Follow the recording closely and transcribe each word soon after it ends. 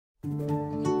Who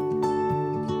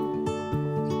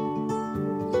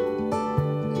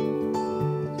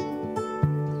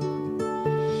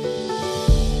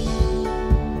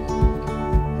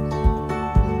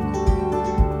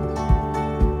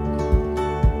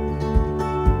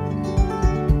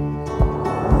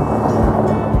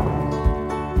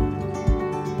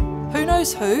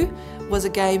Knows Who was a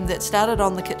game that started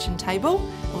on the kitchen table.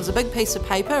 It was a big piece of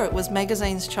paper, it was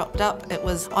magazines chopped up, it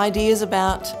was ideas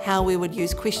about how we would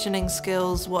use questioning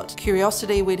skills, what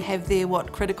curiosity we'd have there,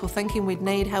 what critical thinking we'd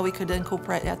need, how we could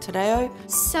incorporate our te reo.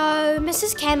 So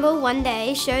Mrs. Campbell one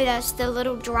day showed us the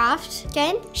little draft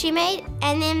game she made,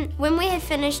 and then when we had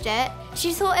finished it,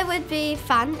 she thought it would be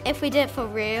fun if we did it for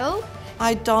real.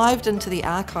 I dived into the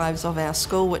archives of our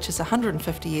school, which is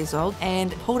 150 years old,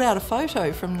 and pulled out a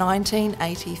photo from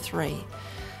 1983.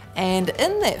 And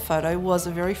in that photo was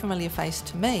a very familiar face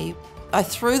to me. I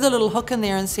threw the little hook in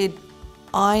there and said,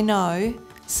 I know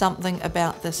something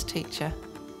about this teacher.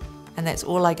 And that's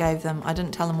all I gave them. I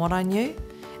didn't tell them what I knew,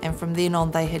 and from then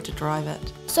on they had to drive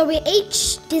it. So we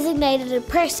each designated a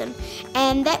person,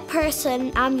 and that person,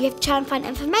 you have to try and find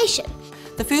information.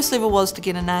 The first level was to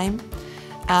get a name.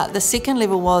 The second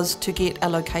level was to get a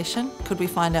location. Could we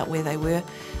find out where they were?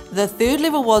 The third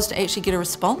level was to actually get a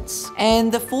response. And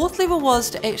the fourth level was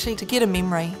to actually get a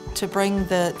memory, to bring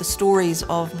the stories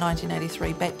of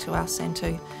 1983 back to us and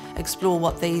to explore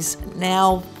what these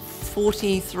now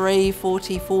 43,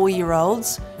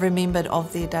 44-year-olds remembered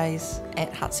of their days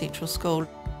at Hutt Central School.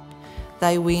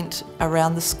 They went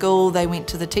around the school, they went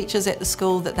to the teachers at the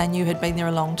school that they knew had been there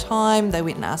a long time, they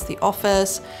went and asked the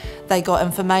office, they got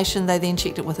information, they then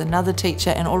checked it with another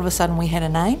teacher, and all of a sudden we had a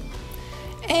name,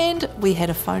 and we had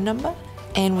a phone number,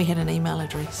 and we had an email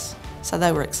address. So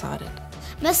they were excited.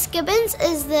 Miss Gibbons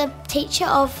is the teacher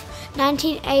of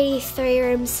 1983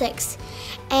 Room 6,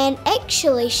 and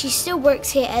actually she still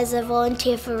works here as a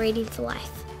volunteer for Reading for Life.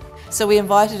 So we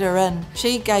invited her in.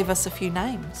 She gave us a few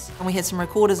names, and we had some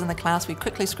recorders in the class. We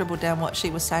quickly scribbled down what she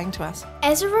was saying to us.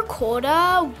 As a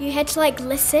recorder, you had to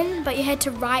listen, but you had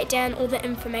to write down all the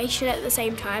information at the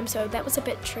same time, so that was a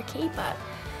bit tricky, but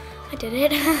I did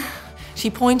it. She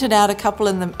pointed out a couple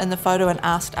in the photo and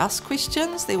asked us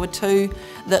questions. There were two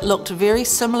that looked very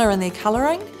similar in their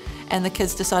colouring, and the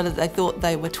kids decided they thought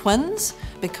they were twins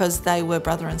because they were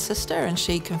brother and sister, and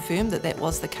she confirmed that that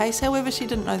was the case. However, she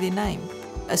didn't know their name.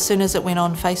 As soon as it went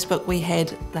on Facebook, we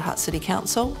had the Hutt City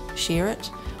Council share it,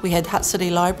 we had Hutt City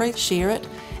Library share it,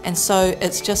 and so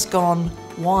it's just gone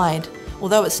wide.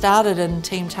 Although it started in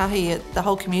Team Tahi, the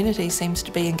whole community seems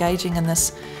to be engaging in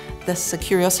this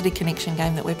curiosity connection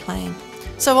game that we're playing.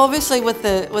 So obviously with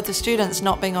the students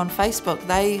not being on Facebook,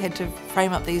 they had to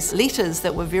frame up these letters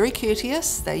that were very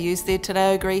courteous. They used their te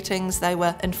reo greetings, they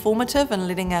were informative and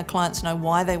letting our clients know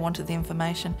why they wanted the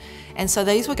information. And so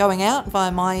these were going out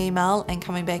via my email and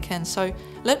coming back in. So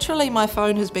literally my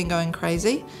phone has been going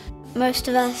crazy. Most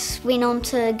of us went on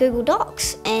to Google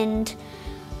Docs and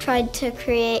tried to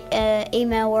create an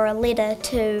email or a letter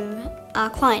to our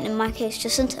client, in my case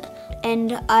Jacinta.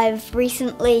 And I've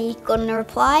recently gotten a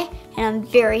reply, and I'm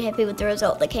very happy with the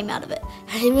result that came out of it.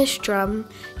 Hamish Drum,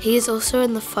 he is also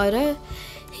in the photo.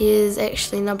 He is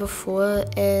actually number 4,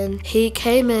 and he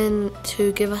came in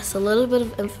to give us a little bit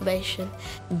of information.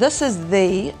 This is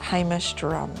the Hamish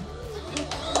Drum.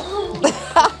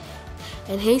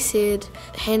 And he said,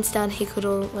 hands down, he could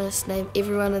almost name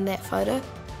everyone in that photo.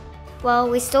 Well,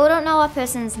 we still don't know our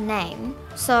person's name,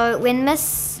 so when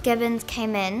Miss Gibbons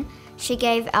came in, she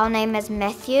gave our name as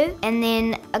Matthew, and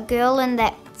then a girl in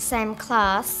that same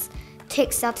class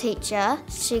texted our teacher.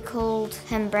 She called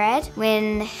him Brad.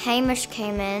 When Hamish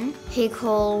came in, he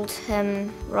called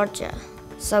him Roger.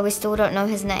 So we still don't know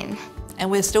his name.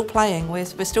 And we're still playing, we're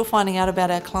still finding out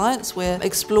about our clients, we're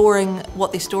exploring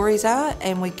what their stories are,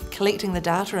 and we're collecting the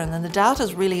data in. And the data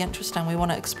is really interesting, we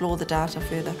want to explore the data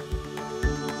further.